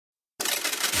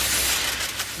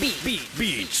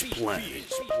Beach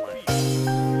Planet.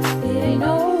 It ain't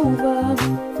over.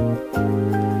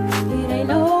 It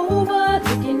ain't over.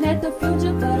 Looking at the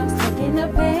future, but I'm stuck in the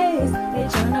past. They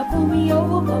tryna pull me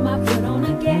over, but my foot on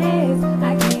the gas.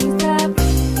 I can't stop,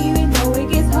 even though it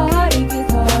gets hard. It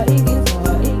gets hard. It gets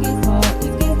hard. It gets hard.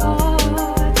 It gets hard.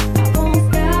 I won't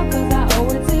stop 'cause I owe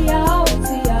it to y'all,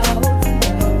 to y'all, to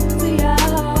y'all, to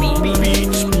y'all. Beach Planet.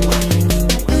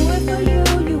 I do it for you.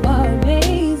 You are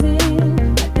amazing.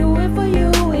 I do it for you,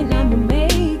 and I'ma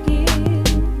make it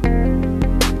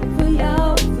for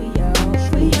y'all, for y'all,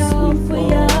 for y'all, for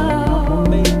y'all.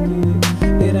 Make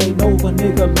it. It ain't over,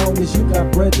 nigga, long as you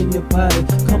got breath in your body.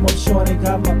 Come up short and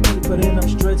got my paper, then I'm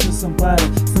stretching somebody.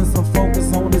 Since I'm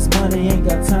focused on this money, ain't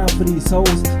got time for these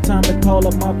hoes. Time to call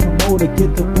up my promoter,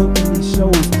 get the book in these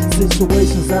shows.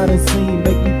 Situations I done seen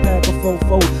make me pack a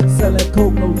fofo. Selling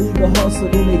coke, no legal hustle,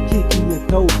 then they kick in your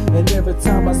door. And every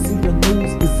time I see the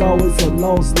news, it's always a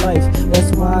lost life.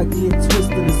 That's why I get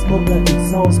twisted and smoke like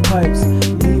exhaust pipes.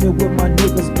 Leaning with my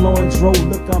niggas, blowing dro,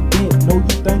 look I'm bent. Know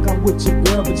you think I'm with your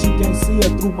girl, but you can't see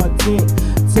her through my tent.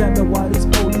 Tell me why these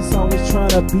police always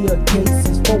tryna be a case.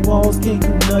 These four walls can't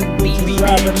do nothing but just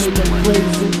drive a nigga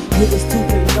crazy. Niggas tooth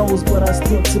their nose, but I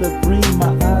stick to the green.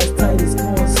 My eyes tight as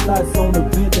corn slides on the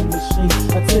vending machine.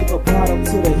 I take a bottom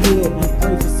to the head and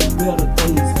pray for some better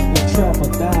days. And trap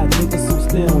or die, niggas who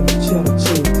stay on the cheddar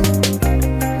chase.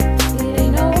 It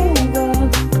ain't over.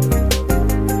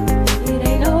 It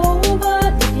ain't over.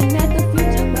 Looking at the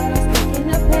future, but I'm stuck in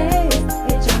the past.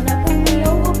 They tryna pull me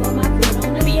over, but my foot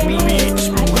on the gas.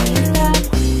 I can't stop,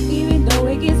 even though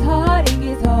it gets hard. It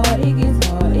gets hard. It gets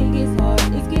hard. It gets hard.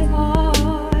 It gets hard.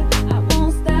 I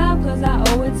won't stop 'cause I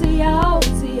owe it to y'all,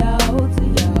 to y'all, to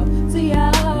y'all, to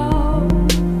y'all.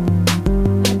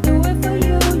 I do it for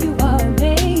you. You are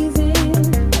amazing.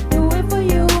 I do it for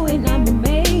you, and I'ma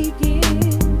make it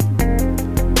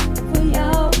for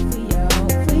y'all, for y'all,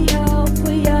 for y'all,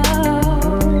 for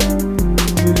y'all.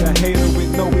 To the hater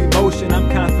with no emotion, I'm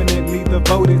confidently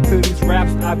devoted to these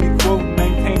raps I be quoting,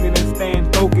 maintaining and staying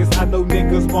focused. I know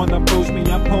niggas wanna approach me,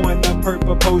 I'm pouring the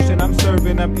purple potion. I'm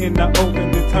serving them in the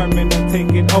open, determined to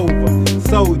take it over.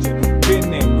 Soldier, been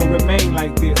there, gon' remain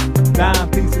like this. Dime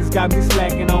pieces got me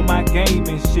slacking on my game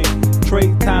and shit.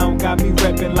 Trade Town got me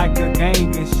reppin' like a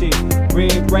gang and shit.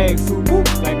 Red rags, who whoop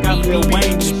like I'm Lil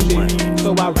Wayne and shit.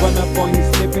 So I run up on you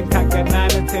slipping, cock that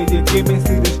 9 and tell you give me.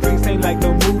 See the streets ain't like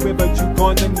no moving, but you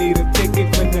gonna need a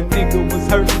ticket when the nigga was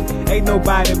hurting. Ain't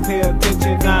nobody pay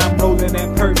attention, now I'm rolling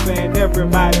that purple and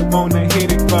everybody wanna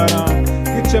hit it. But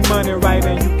get your money right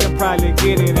and you can probably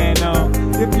get it. And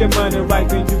if your money right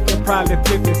then you can probably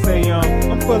flip it. Say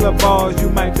I'm full of balls, you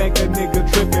might think a nigga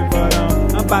tripping, but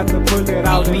I'm about to pull it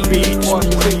out and be more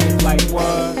serious like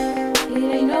what? It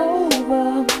ain't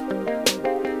over.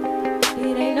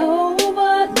 It ain't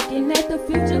over. Looking at the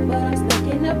future, but I'm stuck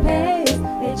in the past.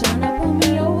 They tryna